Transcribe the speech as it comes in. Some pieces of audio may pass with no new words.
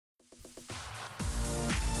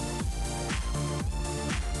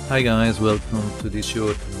Hi guys, welcome to this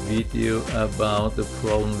short video about the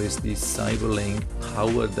problem with the Cyberlink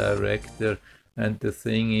PowerDirector. And the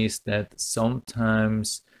thing is that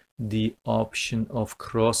sometimes the option of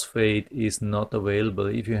crossfade is not available.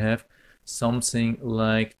 If you have something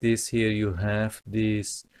like this here, you have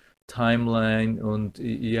this timeline, and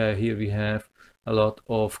yeah, here we have a lot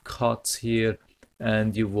of cuts here,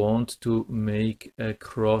 and you want to make a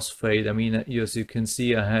crossfade. I mean, as you can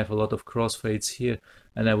see, I have a lot of crossfades here,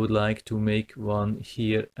 and I would like to make one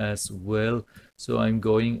here as well. So I'm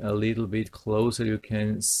going a little bit closer. You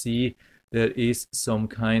can see there is some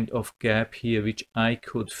kind of gap here which I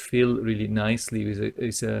could fill really nicely with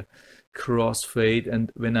a crossfade,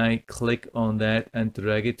 and when I click on that and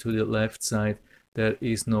drag it to the left side, there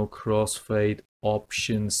is no crossfade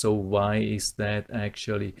option. So why is that?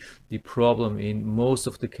 Actually, the problem in most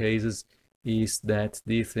of the cases is that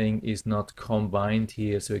the thing is not combined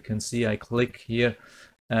here. So you can see I click here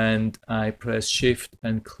and I press shift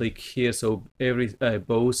and click here, so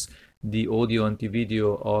both the audio and the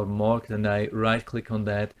video are marked, and I right click on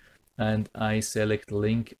that and I select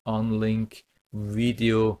link, unlink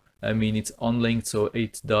video. I mean, it's unlinked, so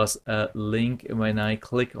it does a link. When I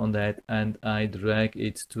click on that and I drag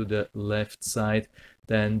it to the left side,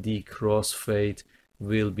 then the crossfade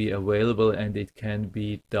will be available and it can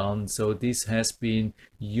be done. So this has been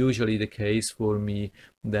usually the case for me,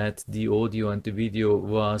 that the audio and the video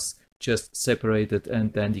was just separated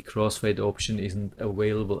and then the crossfade option isn't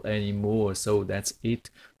available anymore. So that's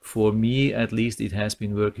it for me. At least it has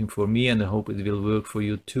been working for me, and I hope it will work for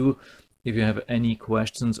you too. If you have any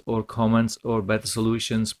questions or comments or better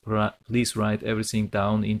solutions, please write everything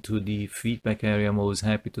down into the feedback area. I'm always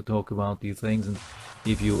happy to talk about these things. And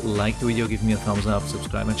if you like the video, give me a thumbs up,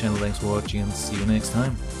 subscribe my channel. Thanks for watching, and see you next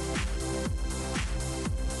time.